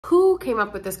Who came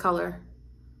up with this color?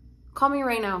 Call me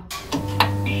right now.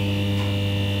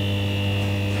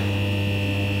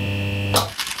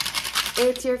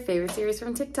 It's your favorite series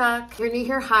from TikTok. If you're new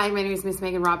here, hi, my name is Miss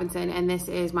Megan Robinson, and this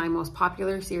is my most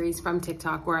popular series from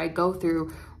TikTok where I go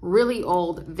through really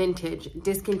old, vintage,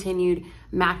 discontinued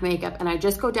MAC makeup, and I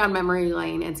just go down memory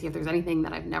lane and see if there's anything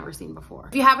that I've never seen before.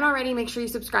 If you haven't already, make sure you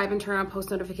subscribe and turn on post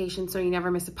notifications so you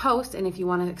never miss a post, and if you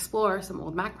want to explore some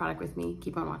old MAC product with me,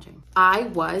 keep on watching. I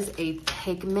was a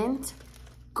pigment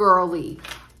girly.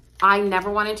 I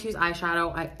never wanted to use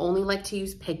eyeshadow. I only like to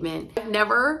use pigment. I've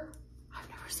never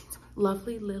seen some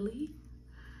lovely Lily.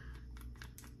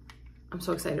 I'm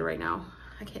so excited right now.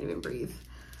 I can't even breathe.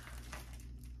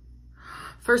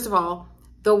 First of all,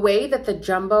 the way that the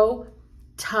jumbo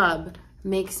tub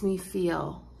makes me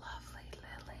feel, lovely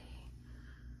Lily.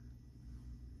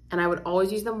 And I would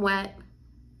always use them wet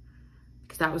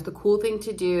because that was the cool thing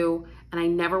to do. And I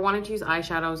never wanted to use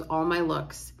eyeshadows. All my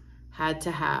looks had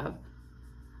to have.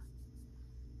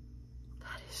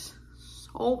 That is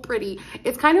so pretty.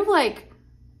 It's kind of like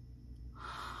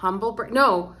Humble Brag.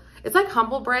 No, it's like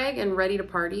Humble Brag and Ready to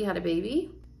Party had a baby.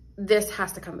 This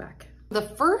has to come back. The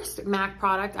first MAC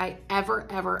product I ever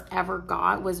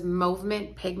got was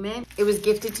Movement Pigment. It was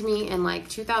gifted to me in like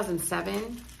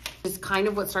 2007. It's kind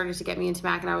of what started to get me into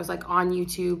MAC, and I was like on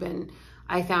YouTube and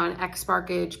I found X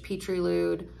Sparkage,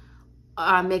 Petrilude,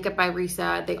 Makeup by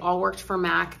Risa. They all worked for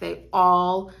MAC. They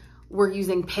all were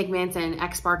using pigments, and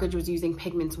X Sparkage was using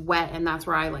pigments wet, and that's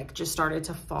where I like just started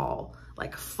to fall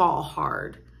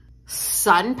hard.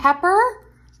 Sun Pepper?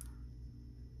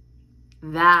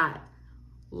 That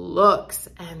looks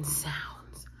and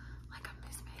sounds like a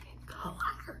Miss Megan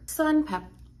color. Sun Pepper.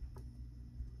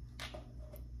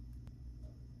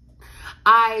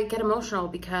 I get emotional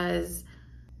because,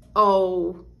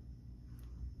 oh,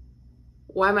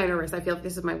 why am I nervous? I feel like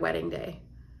this is my wedding day.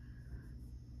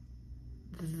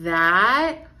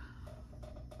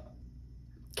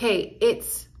 Okay,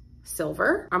 it's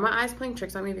silver. Are my eyes playing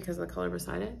tricks on me because of the color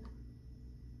beside it?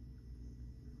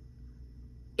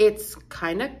 It's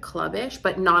kind of clubbish,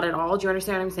 but not at all. Do you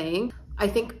understand what I'm saying? I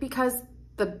think because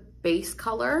the base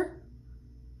color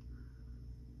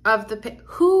of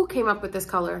who came up with this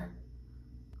color?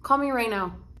 Call me right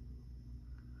now.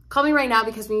 Call me right now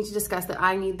because we need to discuss that.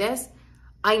 I need this.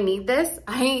 I need this.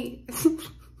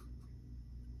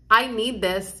 I need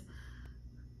this,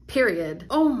 period.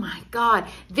 Oh my God.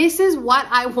 This is what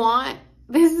I want.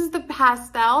 This is the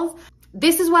pastels.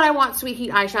 This is what I want Sweet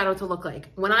Heat eyeshadow to look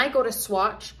like. When I go to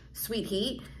swatch Sweet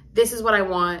Heat, this is what I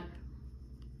want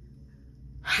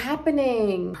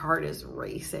happening. Heart is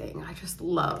racing. I just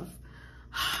love,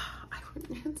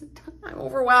 I'm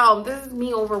overwhelmed. This is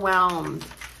me overwhelmed.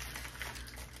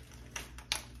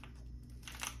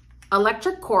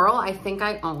 Electric Coral, I think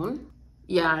I own.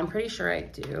 Yeah, I'm pretty sure I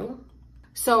do.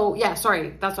 So yeah,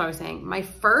 sorry, that's what I was saying.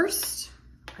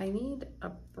 I need a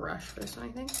brush for this one,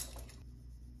 I think.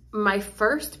 My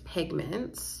first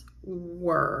pigments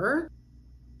were,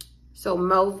 so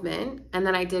Movement, and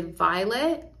then I did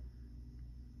Violet.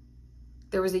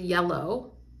 There was a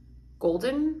yellow,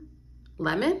 Golden,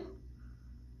 Lemon,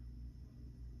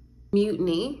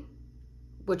 Mutiny,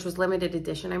 which was limited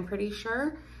edition, I'm pretty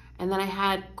sure. And then I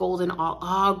had Golden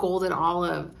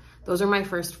Olive. Those are my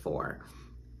first four.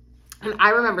 And I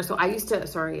remember, so I used to,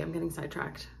 sorry, I'm getting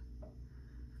sidetracked.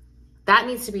 That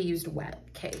needs to be used wet,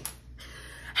 okay.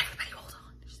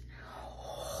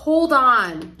 Hold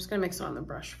on. I'm just gonna mix it on the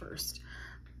brush first.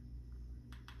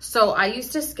 So I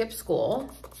used to skip school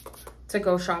to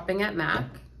go shopping at MAC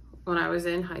when I was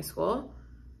in high school.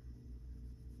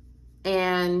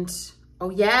 And,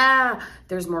 oh yeah,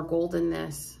 there's more gold in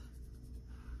this.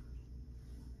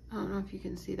 I don't know if you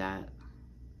can see that.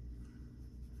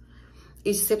 I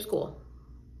used to skip school.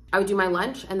 I would do my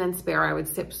lunch and then spare, I would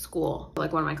skip school,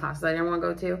 like one of my classes I didn't want to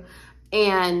go to.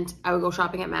 And I would go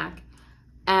shopping at MAC.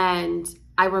 And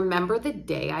I remember the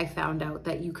day I found out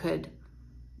that you could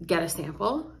get a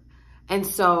sample. And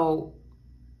so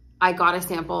I got a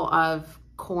sample of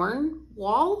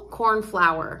cornflower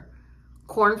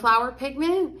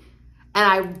pigment.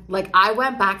 And I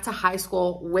went back to high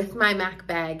school with my MAC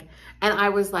bag and I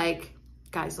was like,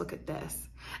 guys, look at this.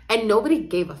 And nobody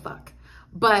gave a fuck.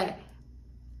 But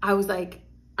I was like,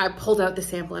 I pulled out the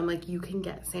sample. I'm like, you can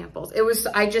get samples. It was,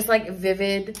 I just like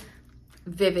vivid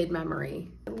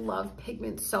memory. I love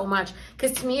pigment so much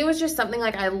because to me it was just something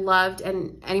like I loved,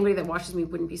 and anybody that watches me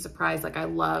wouldn't be surprised. Like I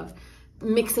love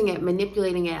mixing it,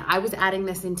 manipulating it. I was adding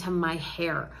this into my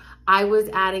hair. I was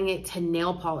adding it to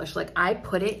nail polish. Like I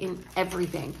put it in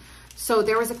everything. So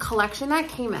there was a collection that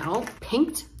came out,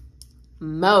 pinked,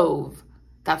 mauve,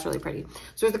 That's really pretty.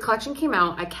 So as the collection came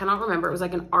out, I cannot remember. It was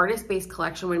like an artist-based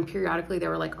collection when periodically there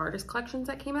were like artist collections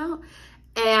that came out.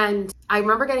 And I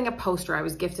remember getting a poster. I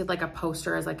was gifted like a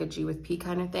poster as like a G with P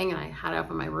kind of thing. And I had it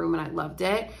up in my room and I loved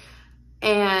it.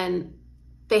 And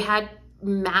they had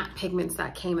matte pigments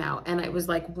that came out. And it was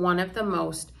like one of the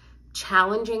most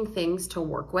challenging things to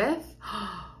work with.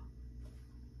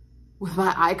 With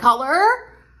my eye color.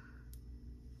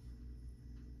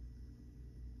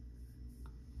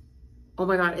 Oh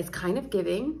my God, it's kind of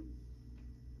giving,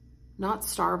 not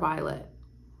Star Violet.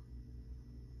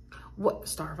 What,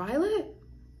 Star Violet?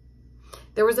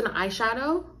 There was an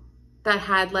eyeshadow that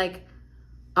had like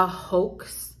a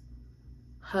hoax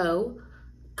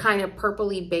kind of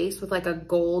purpley base with like a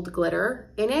gold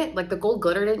glitter in it. Like the gold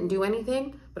glitter didn't do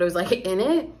anything, but it was like in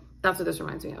it. That's what this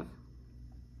reminds me of.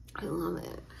 I love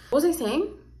it. What was I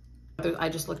saying? I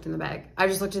just looked in the bag. I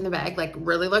just looked in the bag, like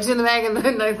really looked in the bag, and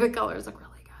then the colors look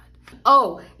really good.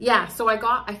 Oh yeah, so I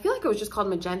feel like it was just called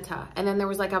magenta. And then there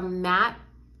was like a matte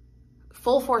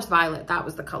Full Force Violet. That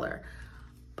was the color.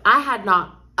 I had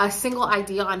not a single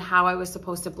idea on how I was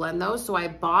supposed to blend those. So I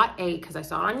bought because I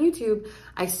saw it on YouTube,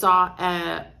 I saw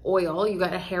a oil, you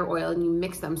got a hair oil and you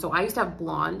mix them. So I used to have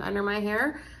blonde under my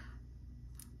hair.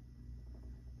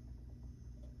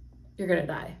 You're gonna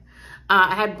die.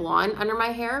 I had blonde under my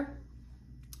hair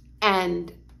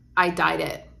and I dyed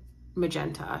it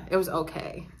magenta. It was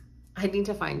okay. I need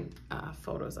to find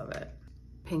photos of it.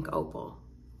 Pink opal.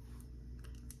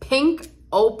 Pink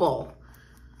opal.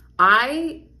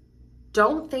 I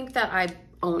don't think that I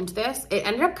owned this. It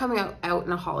ended up coming out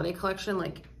in a holiday collection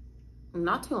like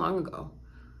not too long ago.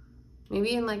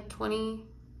 Maybe in like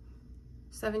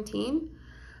 2017.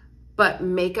 But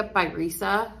Makeup by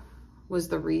Risa was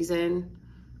the reason.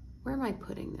 Where am I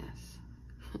putting this?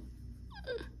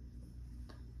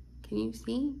 Can you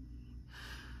see?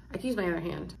 I can use my other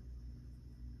hand.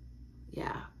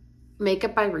 Yeah.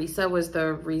 Makeup by Risa was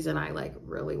the reason I like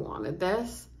really wanted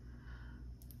this.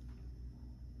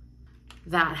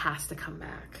 That has to come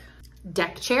back.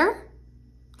 Deck chair.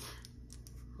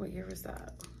 What year was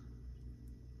that?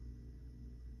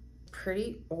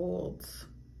 Pretty old.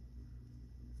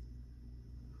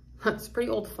 That's pretty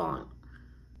old font.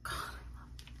 God, I love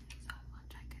this so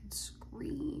much. I could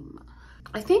scream.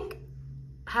 I think,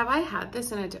 have I had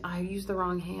this and I used the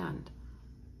wrong hand?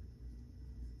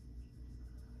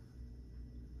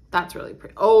 That's really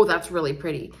pretty. Oh, that's really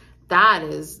pretty. That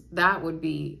would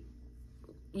be,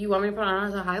 you want me to put it on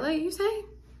as a highlight, you say?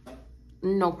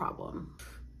 No problem.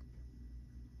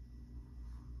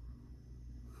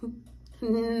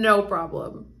 No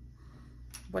problem.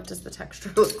 What does the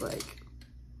texture look like?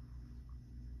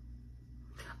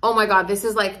 Oh my God, this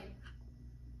is like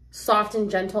soft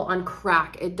and gentle on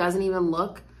crack. It doesn't even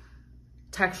look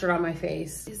textured on my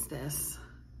face. What is this?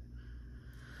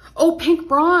 Oh, pink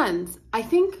bronze. I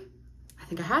think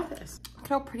I have this. Look at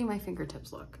how pretty my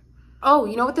fingertips look. Oh,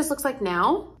 you know what this looks like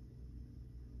now?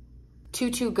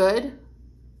 Too Good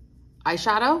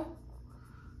eyeshadow.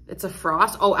 It's a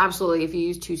frost. Oh, absolutely. If you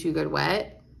use Too Good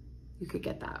wet, you could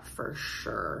get that for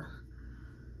sure.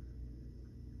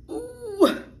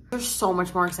 Ooh. They're so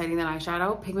much more exciting than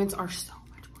eyeshadow. Pigments are so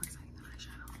much more exciting than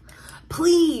eyeshadow.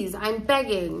 Please, I'm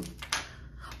begging.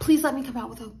 Please let me come out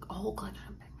with a whole collection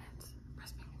of pigments.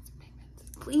 Pressed pigments.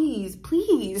 Please,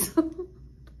 please,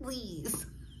 please.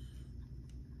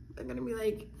 They're gonna be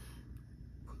like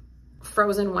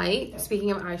frozen white.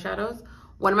 Speaking of eyeshadows,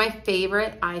 one of my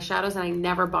favorite eyeshadows, and I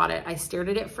never bought it. I stared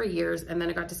at it for years and then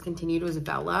it got discontinued, was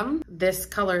Vellum. This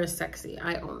color is sexy.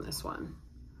 I own this one.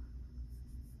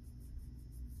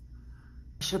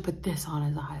 I should have put this on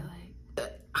as a highlight.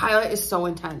 The highlight is so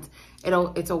intense.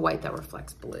 It's a white that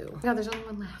reflects blue. Oh my God, there's only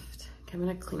one left. Okay, I'm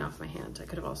gonna clean off my hand. I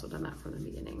could have also done that from the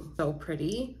beginning. So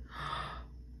pretty.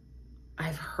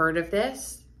 I've heard of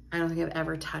this. I don't think I've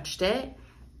ever touched it.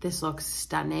 This looks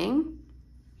stunning.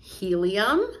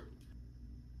 Helium.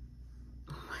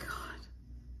 Oh my God.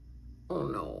 Oh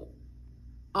no.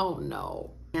 Oh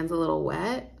no. Hand's a little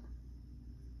wet.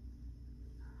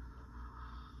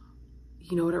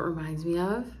 You know what it reminds me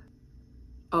of?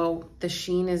 Oh, the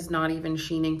sheen is not even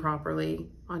sheening properly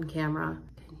on camera.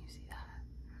 Can you see that?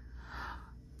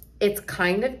 It's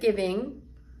kind of giving,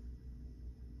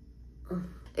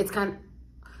 it's kind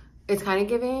of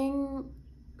giving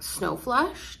Snow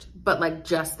Flushed, but like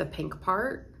just the pink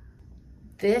part.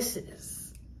 This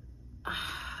is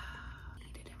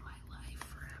needed in my life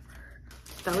forever.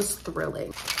 That was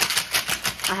thrilling.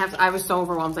 I was so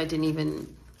overwhelmed I didn't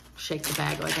even shake the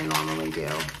bag like I normally do.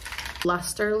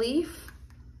 Luster Leaf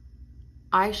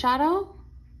eyeshadow.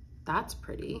 That's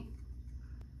pretty.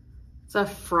 It's a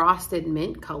frosted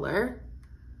mint color.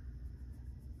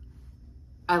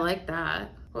 I like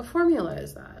that. What formula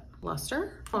is that?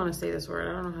 Luster? I don't want to say this word.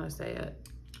 I don't know how to say it.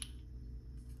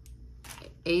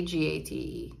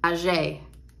 A-G-A-T-E. Agate.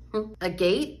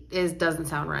 Agate doesn't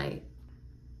sound right.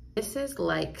 This is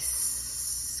like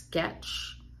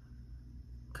sketch.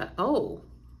 Oh.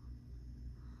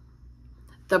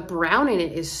 The brown in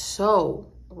it is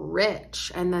so rich.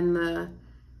 And then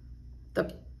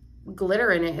the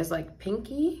glitter in it is like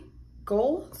pinky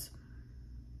gold.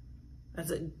 That's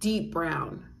a deep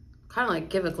brown. Kind of like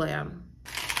Give a Glam.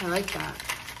 I like that.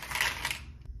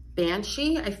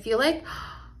 Banshee, I feel like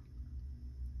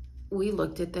we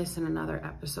looked at this in another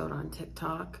episode on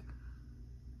TikTok.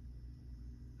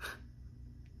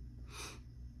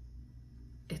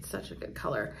 It's such a good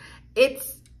color.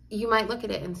 You might look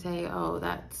at it and say, oh,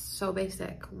 that's so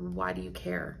basic. Why do you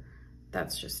care?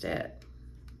 That's just it.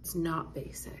 It's not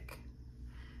basic.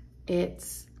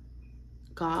 It's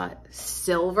got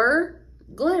silver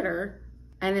glitter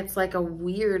and it's like a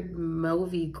weird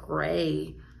mauvey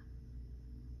gray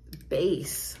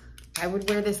base. I would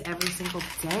wear this every single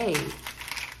day.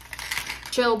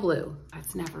 Chill blue.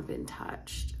 It's never been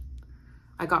touched.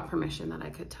 I got permission that I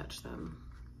could touch them.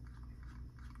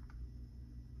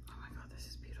 Oh my God, this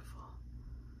is beautiful.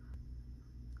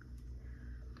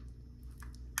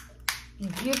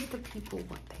 Give the people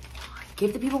what they want.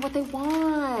 Give the people what they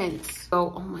want.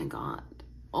 Oh my God.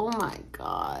 Oh my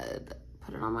God.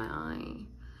 Put it on my eye.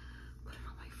 Put it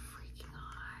on my freaking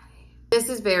eye. This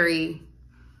is very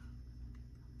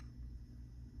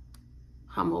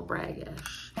humble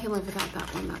brag-ish. I can live without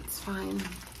that one, that's fine.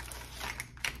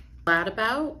 Glad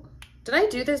about. Did I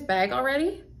do this bag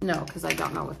already? No, because I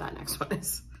don't know what that next one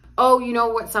is. Oh, you know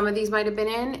what some of these might have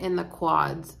been in the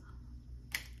quads.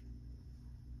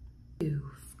 You've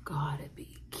gotta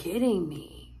be kidding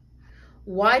me.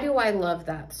 Why do I love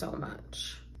that so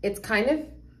much? It's kind of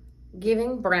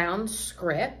giving brown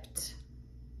script,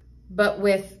 but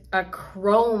with a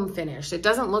chrome finish. It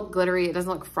doesn't look glittery, it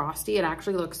doesn't look frosty, it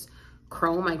actually looks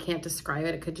chrome. I can't describe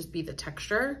it. It could just be the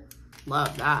texture.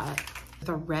 Love that. With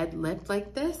a red lip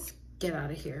like this, get out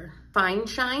of here. Fine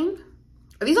Shine.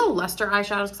 Are these all luster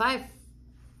eyeshadows? Because I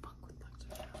fuck with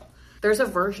luster. There's a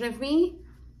version of me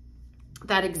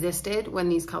that existed when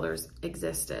these colors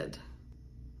existed.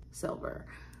 Silver.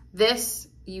 This,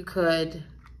 you could,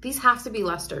 these have to be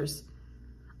lusters.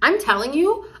 I am telling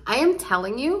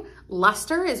you,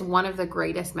 luster is one of the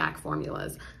greatest MAC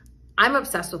formulas. I'm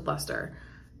obsessed with luster.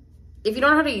 If you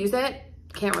don't know how to use it,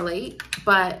 can't relate,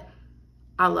 but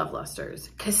I love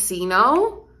lusters.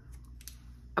 Casino,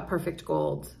 a perfect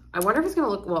gold. I wonder if it's gonna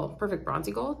look, well, perfect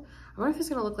bronzy gold. I wonder if it's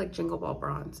gonna look like Jingle Ball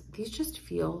bronze. These just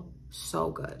feel so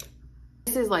good.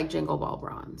 This is like Jingle Ball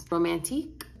bronze.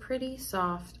 Romantique, pretty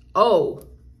soft. Oh,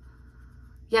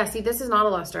 yeah, see, this is not a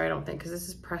luster, I don't think, because this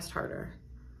is pressed harder.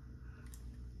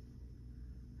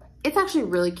 It's actually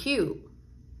really cute.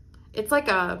 It's like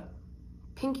a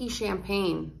pinky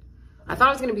champagne. I thought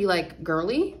it was gonna be like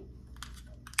girly,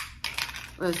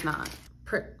 but it's not.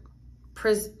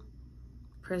 Prismique.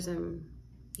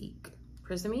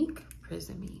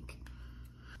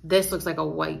 This looks like a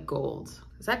white gold.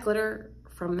 Is that glitter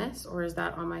from this, or is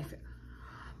that on my face?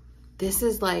 This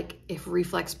is like if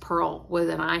Reflex Pearl was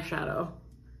an eyeshadow.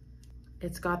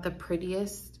 It's got the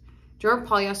prettiest. Do you remember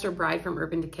Polyester Bride from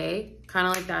Urban Decay? Kind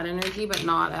of like that energy, but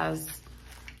not as,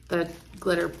 the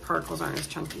glitter particles aren't as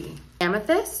chunky.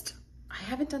 Amethyst. I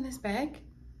haven't done this bag.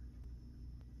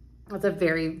 That's a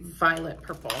very violet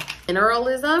purple.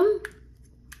 Mineralism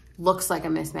looks like a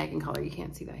Miss Megan color. You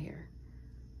can't see that here.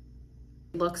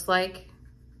 Looks like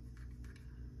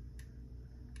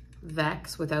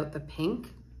Vex without the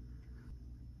pink.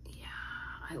 Yeah,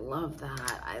 I love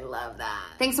that. I love that.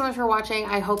 Thanks so much for watching.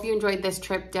 I hope you enjoyed this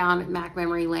trip down MAC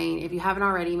memory lane. If you haven't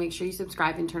already, make sure you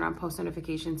subscribe and turn on post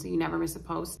notifications so you never miss a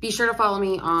post. Be sure to follow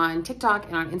me on TikTok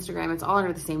and on Instagram. It's all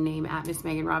under the same name, @Miss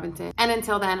Megan Robinson. And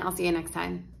until then, I'll see you next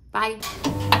time. Bye.